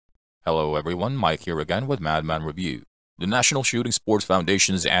Hello everyone, Mike here again with MadMan Review. The National Shooting Sports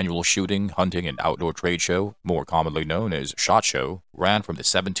Foundation's annual shooting, hunting, and outdoor trade show, more commonly known as SHOT Show, ran from the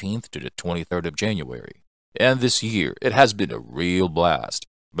 17th to the 23rd of January. And this year, it has been a real blast.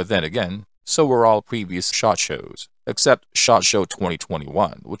 But then again, so were all previous SHOT Shows, except SHOT Show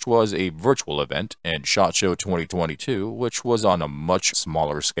 2021, which was a virtual event, and SHOT Show 2022, which was on a much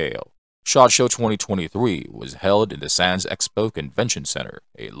smaller scale. SHOT Show 2023 was held in the Sands Expo Convention Center,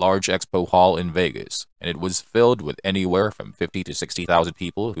 a large expo hall in Vegas, and it was filled with anywhere from 50 to 60,000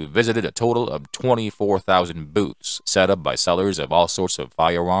 people who visited a total of 24,000 booths set up by sellers of all sorts of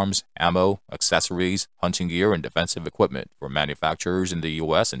firearms, ammo, accessories, hunting gear, and defensive equipment for manufacturers in the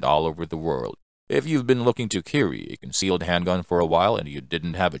US and all over the world. If you've been looking to carry a concealed handgun for a while and you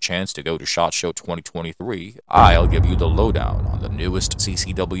didn't have a chance to go to SHOT Show 2023, I'll give you the lowdown on the newest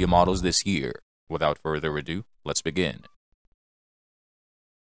CCW models this year. Without further ado, let's begin.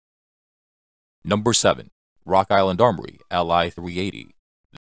 Number 7. Rock Island Armory LI 380.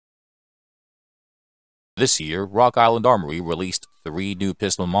 This year, Rock Island Armory released 3 new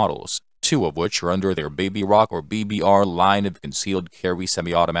pistol models, 2 of which are under their Baby Rock or BBR line of concealed carry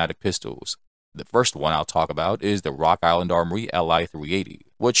semi-automatic pistols. The first one I'll talk about is the Rock Island Armory LI 380,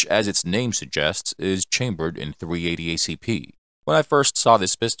 which, as its name suggests, is chambered in .380 ACP. When I first saw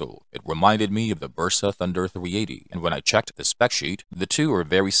this pistol, it reminded me of the Bersa Thunder 380, and when I checked the spec sheet, the two are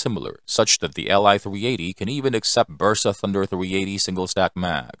very similar, such that the LI 380 can even accept Bersa Thunder 380 single-stack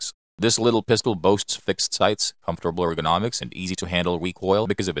mags. This little pistol boasts fixed sights, comfortable ergonomics, and easy-to-handle recoil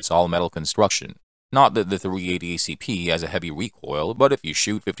because of its all-metal construction. Not that the .380 ACP has a heavy recoil, but if you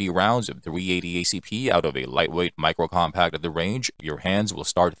shoot 50 rounds of .380 ACP out of a lightweight micro-compact at the range, your hands will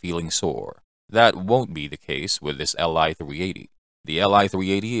start feeling sore. That won't be the case with this LI 380. The LI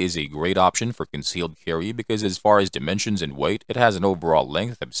 380 is a great option for concealed carry because as far as dimensions and weight, it has an overall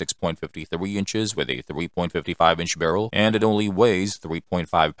length of 6.53 inches with a 3.55-inch barrel, and it only weighs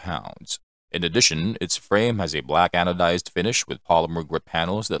 3.5 pounds. In addition, its frame has a black anodized finish with polymer grip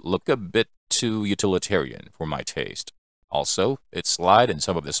panels that look a bit too utilitarian for my taste. Also, its slide and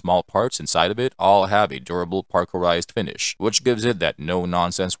some of the small parts inside of it all have a durable parkerized finish, which gives it that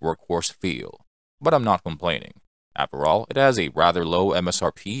no-nonsense workhorse feel. But I'm not complaining. After all, it has a rather low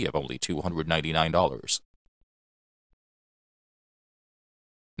MSRP of only $299.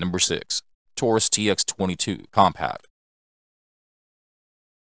 Number 6. Taurus TX22 Compact.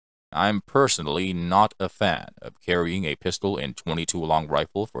 I'm personally not a fan of carrying a pistol and .22 long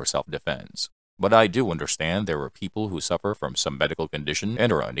rifle for self-defense, but I do understand there are people who suffer from some medical condition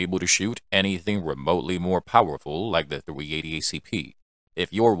and are unable to shoot anything remotely more powerful like the .380 ACP.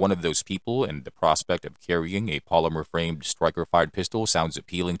 If you're one of those people and the prospect of carrying a polymer-framed striker-fired pistol sounds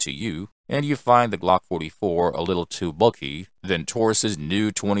appealing to you, and you find the Glock 44 a little too bulky, then Taurus's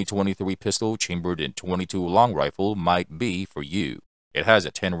new 2023 pistol chambered in .22 long rifle might be for you. It has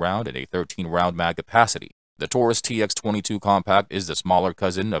a 10-round and a 13-round mag capacity. The Taurus TX22 Compact is the smaller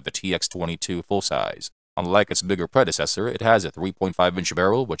cousin of the TX22 full-size. Unlike its bigger predecessor, it has a 3.5-inch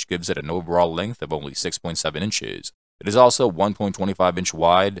barrel, which gives it an overall length of only 6.7 inches. It is also 1.25-inch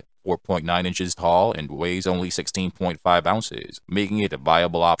wide, 4.9 inches tall, and weighs only 16.5 ounces, making it a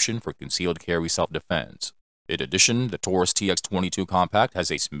viable option for concealed carry self-defense. In addition, the Taurus TX22 Compact has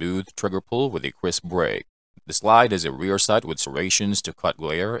a smooth trigger pull with a crisp break. The slide has a rear sight with serrations to cut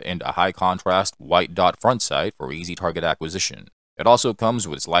glare and a high-contrast white dot front sight for easy target acquisition. It also comes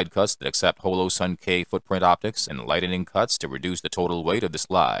with slide cuts that accept Holosun K footprint optics and lightening cuts to reduce the total weight of the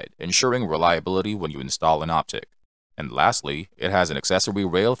slide, ensuring reliability when you install an optic. And lastly, it has an accessory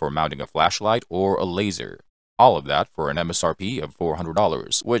rail for mounting a flashlight or a laser. All of that for an MSRP of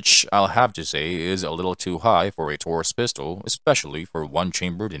 $400, which I'll have to say is a little too high for a Taurus pistol, especially for one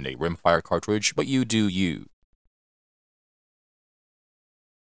chambered in a rimfire cartridge, but you do you.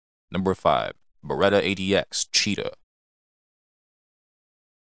 Number 5. Beretta ADX Cheetah.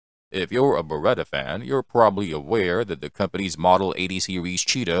 If you're a Beretta fan, you're probably aware that the company's Model 80 Series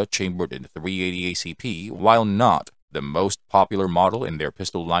Cheetah chambered in .380 ACP, while not the most popular model in their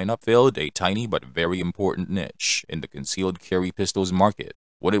pistol lineup, filled a tiny but very important niche in the concealed carry pistols market.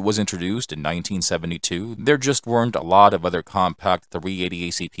 When it was introduced in 1972, there just weren't a lot of other compact .380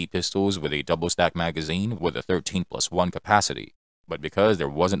 ACP pistols with a double-stack magazine with a 13+1 capacity. But because there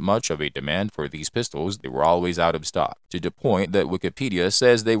wasn't much of a demand for these pistols, they were always out of stock, to the point that Wikipedia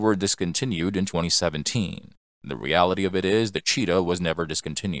says they were discontinued in 2017. The reality of it is the Cheetah was never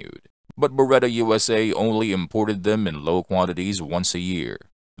discontinued, but Beretta USA only imported them in low quantities once a year.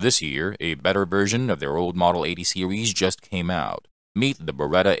 This year, a better version of their old Model 80 series just came out. Meet the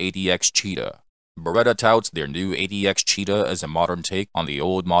Beretta ADX Cheetah. Beretta touts their new ADX Cheetah as a modern take on the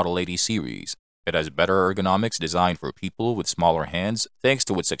old Model 80 series. It has better ergonomics designed for people with smaller hands thanks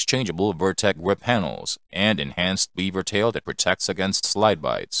to its exchangeable Vertec grip handles and enhanced beaver tail that protects against slide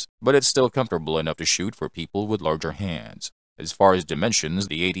bites, but it's still comfortable enough to shoot for people with larger hands. As far as dimensions,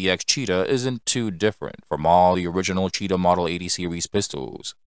 the ADX Cheetah isn't too different from all the original Cheetah Model 80 series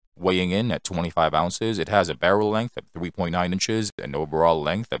pistols. Weighing in at 25 ounces, it has a barrel length of 3.9 inches, an overall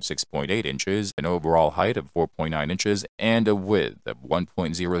length of 6.8 inches, an overall height of 4.9 inches, and a width of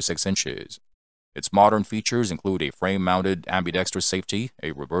 1.06 inches. Its modern features include a frame-mounted ambidextrous safety,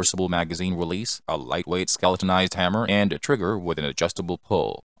 a reversible magazine release, a lightweight skeletonized hammer, and a trigger with an adjustable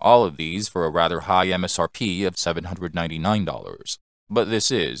pull. All of these for a rather high MSRP of $799. But this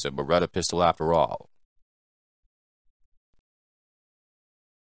is a Beretta pistol after all.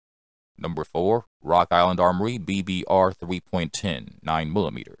 Number 4. Rock Island Armory BBR 3.10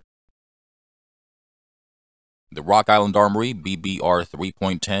 9mm. The Rock Island Armory BBR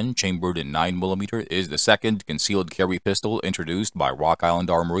 3.10 chambered in 9mm is the second concealed carry pistol introduced by Rock Island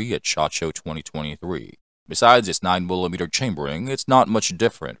Armory at SHOT Show 2023. Besides its 9mm chambering, it's not much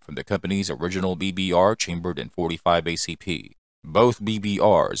different from the company's original BBR chambered in 45 ACP. Both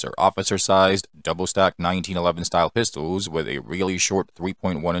BBRs are officer-sized, double-stacked 1911 style pistols with a really short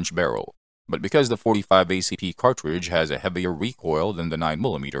 3.1-inch barrel. But because the 45 ACP cartridge has a heavier recoil than the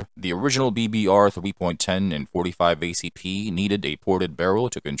 9mm, the original BBR 3.10 and 45 ACP needed a ported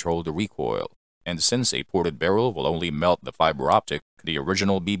barrel to control the recoil. And since a ported barrel will only melt the fiber optic, the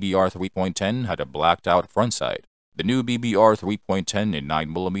original BBR 3.10 had a blacked-out front sight. The new BBR 3.10 in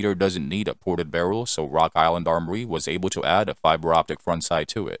 9mm doesn't need a ported barrel, so Rock Island Armory was able to add a fiber optic front sight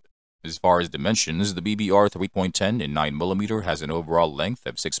to it. As far as dimensions, the BBR 3.10 in 9mm has an overall length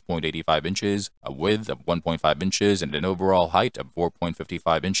of 6.85 inches, a width of 1.5 inches, and an overall height of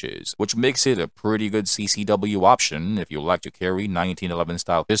 4.55 inches, which makes it a pretty good CCW option if you like to carry 1911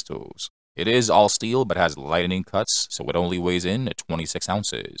 style pistols. It is all steel but has lightning cuts, so it only weighs in at 26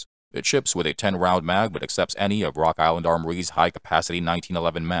 ounces. It ships with a 10-round mag but accepts any of Rock Island Armory's high-capacity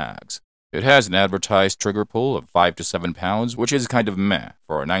 1911 mags. It has an advertised trigger pull of 5 to 7 pounds, which is kind of meh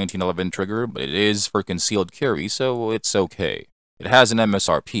for a 1911 trigger, but it is for concealed carry, so it's okay. It has an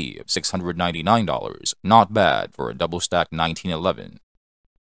MSRP of $699, not bad for a double-stacked 1911.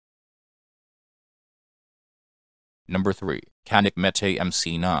 Number 3. Canik Mete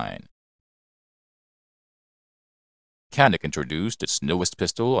MC9. Canik introduced its newest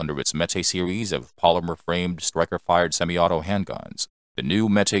pistol under its Mete series of polymer-framed striker-fired semi-auto handguns. The new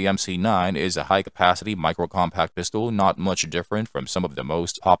Mete MC9 is a high-capacity micro-compact pistol not much different from some of the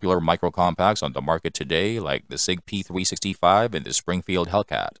most popular micro-compacts on the market today like the SIG P365 and the Springfield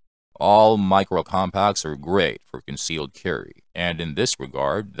Hellcat. All micro-compacts are great for concealed carry, and in this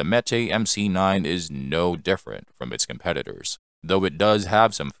regard, the Mete MC9 is no different from its competitors, though it does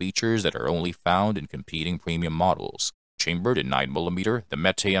have some features that are only found in competing premium models. Chambered in 9mm, the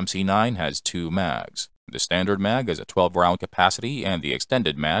Mete MC9 has two mags. The standard mag has a 12-round capacity and the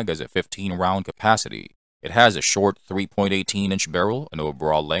extended mag has a 15-round capacity. It has a short 3.18-inch barrel, an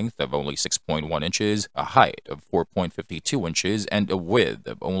overall length of only 6.1 inches, a height of 4.52 inches, and a width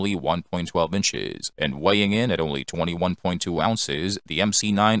of only 1.12 inches. And weighing in at only 21.2 ounces, the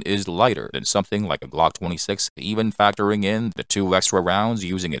MC9 is lighter than something like a Glock 26, even factoring in the 2 extra rounds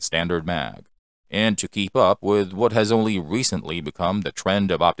using its standard mag. And to keep up with what has only recently become the trend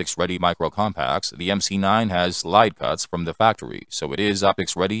of optics-ready micro-compacts, the MC9 has slide cuts from the factory, so it is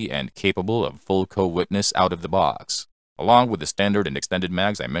optics-ready and capable of full co-witness out of the box. Along with the standard and extended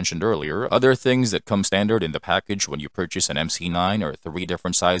mags I mentioned earlier, other things that come standard in the package when you purchase an MC9 are 3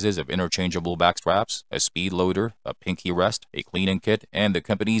 different sizes of interchangeable backstraps, a speed loader, a pinky rest, a cleaning kit, and the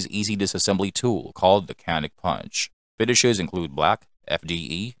company's easy disassembly tool called the Canik Punch. Finishes include black,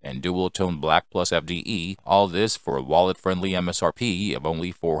 FDE, and dual-tone black plus FDE, all this for a wallet-friendly MSRP of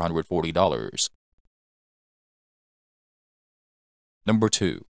only $440. Number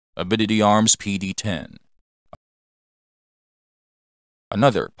 2. Avidity Arms PD-10.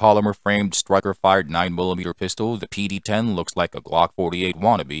 Another polymer-framed striker-fired 9mm pistol, the PD-10 looks like a Glock 48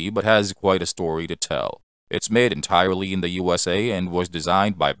 wannabe, but has quite a story to tell. It's made entirely in the USA and was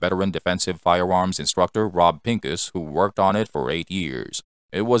designed by veteran defensive firearms instructor Rob Pincus, who worked on it for 8 years.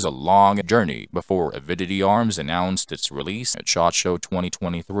 It was a long journey before Avidity Arms announced its release at SHOT Show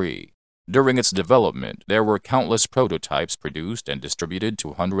 2023. During its development, there were countless prototypes produced and distributed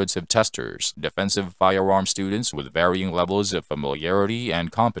to hundreds of testers, defensive firearm students with varying levels of familiarity and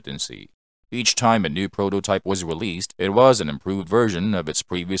competency. Each time a new prototype was released, it was an improved version of its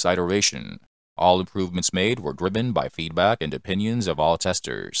previous iteration. All improvements made were driven by feedback and opinions of all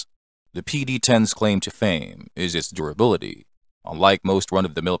testers. The PD-10's claim to fame is its durability. Unlike most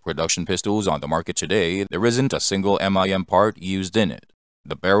run-of-the-mill production pistols on the market today, there isn't a single MIM part used in it.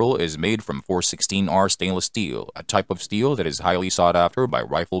 The barrel is made from 416R stainless steel, a type of steel that is highly sought after by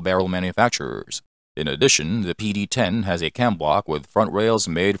rifle barrel manufacturers. In addition, the PD-10 has a cam block with front rails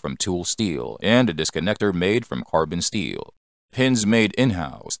made from tool steel and a disconnector made from carbon steel. Pins made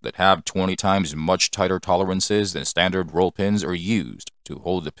in-house that have 20 times much tighter tolerances than standard roll pins are used to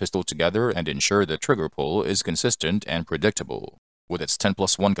hold the pistol together and ensure the trigger pull is consistent and predictable. With its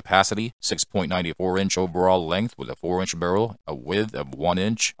 10+1 capacity, 6.94-inch overall length with a 4-inch barrel, a width of 1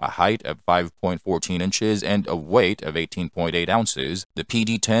 inch, a height of 5.14 inches, and a weight of 18.8 ounces, the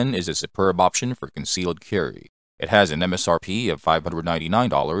PD-10 is a superb option for concealed carry. It has an MSRP of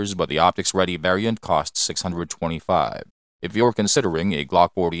 $599, but the optics-ready variant costs $625. If you're considering a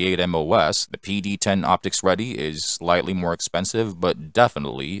Glock 48 MOS, the PD-10 optics ready is slightly more expensive, but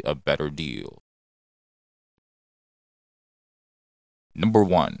definitely a better deal. Number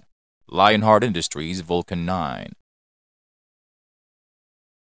 1. Lionheart Industries Vulcan 9.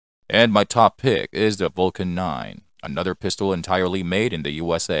 And my top pick is the Vulcan 9, another pistol entirely made in the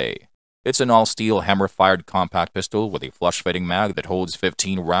USA. It's an all-steel hammer-fired compact pistol with a flush-fitting mag that holds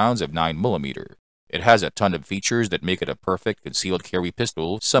 15 rounds of 9mm. It has a ton of features that make it a perfect concealed carry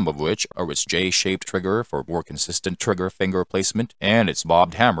pistol, some of which are its J-shaped trigger for more consistent trigger finger placement and its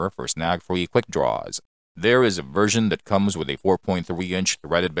bobbed hammer for snag-free quick draws. There is a version that comes with a 4.3-inch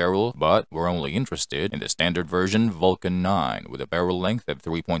threaded barrel, but we're only interested in the standard version Vulcan 9 with a barrel length of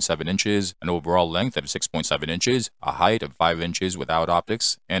 3.7 inches, an overall length of 6.7 inches, a height of 5 inches without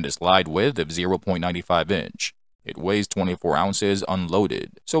optics, and a slide width of 0.95 inch. It weighs 24 ounces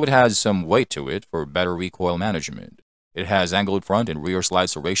unloaded, so it has some weight to it for better recoil management. It has angled front and rear slide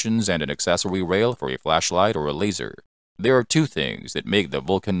serrations and an accessory rail for a flashlight or a laser. There are two things that make the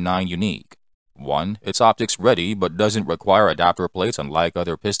Vulcan 9 unique. One, it's optics ready but doesn't require adapter plates unlike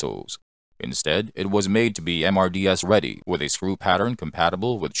other pistols. Instead, it was made to be MRDS ready with a screw pattern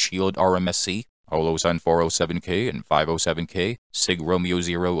compatible with Shield RMSC, Holosun 407K and 507K, Sig Romeo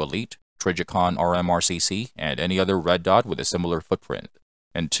 0 Elite, Trigicon RMRCC, and any other red dot with a similar footprint.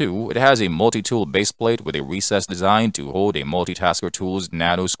 And two, it has a multi-tool baseplate with a recess designed to hold a multitasker tool's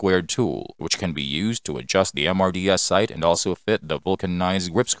nano-squared tool, which can be used to adjust the MRDS sight and also fit the Vulcan 9's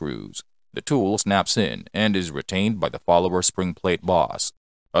grip screws. The tool snaps in and is retained by the follower spring plate boss.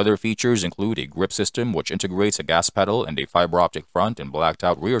 Other features include a grip system which integrates a gas pedal and a fiber optic front and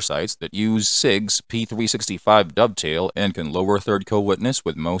blacked-out rear sights that use SIG's P365 dovetail and can lower third co-witness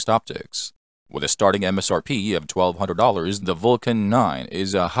with most optics. With a starting MSRP of $1,200, the Vulcan 9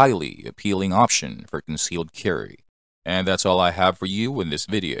 is a highly appealing option for concealed carry. And that's all I have for you in this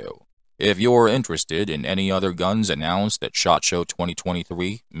video. If you're interested in any other guns announced at SHOT Show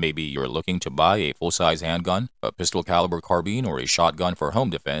 2023, maybe you're looking to buy a full-size handgun, a pistol caliber carbine, or a shotgun for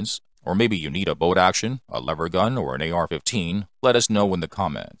home defense, or maybe you need a bolt action, a lever gun, or an AR-15, let us know in the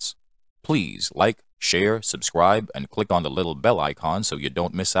comments. Please like, share, subscribe, and click on the little bell icon so you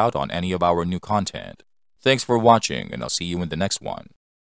don't miss out on any of our new content. Thanks for watching, and I'll see you in the next one.